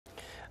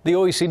The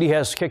OECD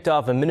has kicked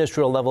off a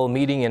ministerial-level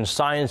meeting in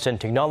science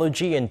and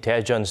technology in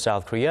Daejeon,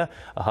 South Korea,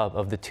 a hub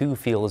of the two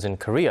fields in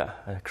Korea.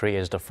 Korea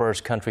is the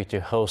first country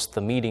to host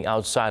the meeting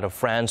outside of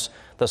France,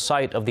 the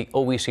site of the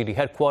OECD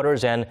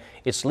headquarters, and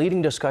it's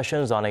leading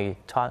discussions on a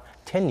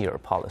 10-year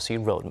policy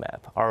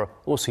roadmap. Our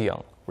Oh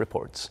Soo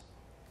reports.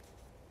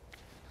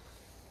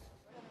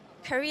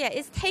 Korea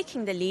is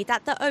taking the lead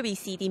at the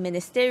OECD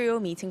Ministerial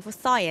Meeting for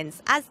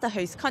Science as the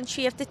host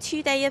country of the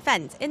two-day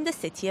event in the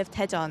city of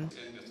Daejeon.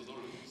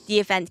 The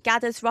event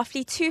gathers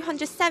roughly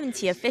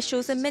 270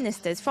 officials and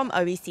ministers from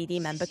OECD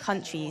member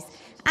countries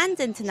and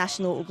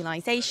international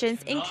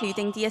organizations,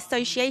 including the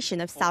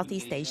Association of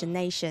Southeast Asian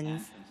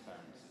Nations.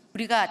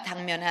 우리가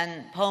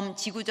당면한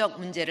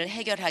범지구적 문제를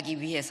해결하기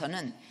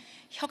위해서는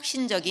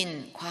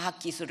혁신적인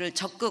과학기술을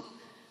적극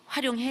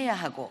활용해야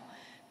하고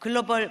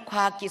글로벌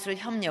과학기술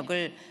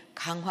협력을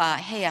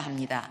강화해야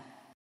합니다.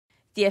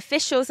 The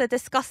officials are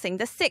discussing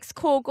the 6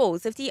 core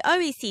goals of the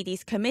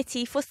OECD's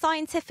Committee for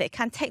Scientific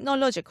and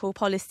Technological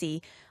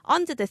Policy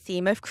under the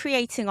theme of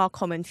creating our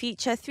common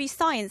future through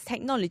science,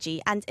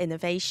 technology and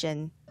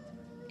innovation.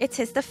 It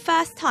is the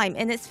first time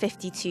in its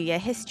 52-year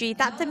history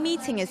that the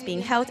meeting is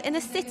being held in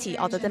a city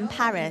other than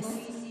Paris.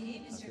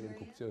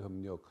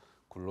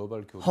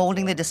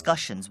 Holding the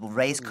discussions will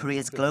raise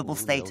Korea's global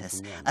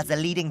status as a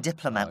leading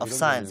diplomat of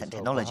science and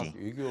technology.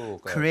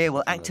 Korea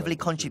will actively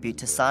contribute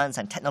to science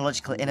and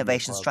technological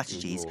innovation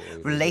strategies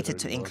related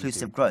to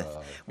inclusive growth,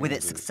 with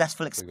its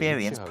successful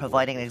experience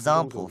providing an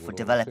example for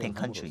developing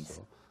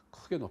countries.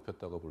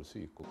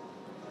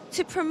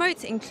 To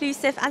promote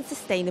inclusive and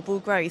sustainable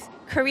growth,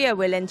 Korea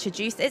will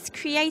introduce its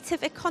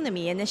Creative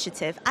Economy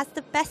Initiative as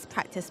the best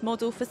practice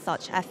model for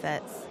such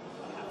efforts.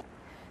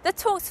 The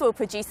talks will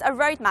produce a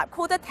roadmap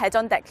called the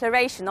Daejeon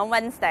Declaration on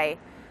Wednesday.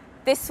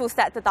 This will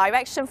set the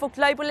direction for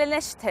global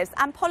initiatives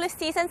and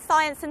policies in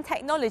science and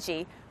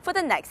technology for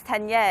the next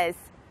 10 years.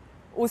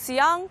 Oh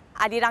Soo,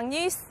 Arirang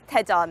News,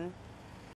 Daejeon.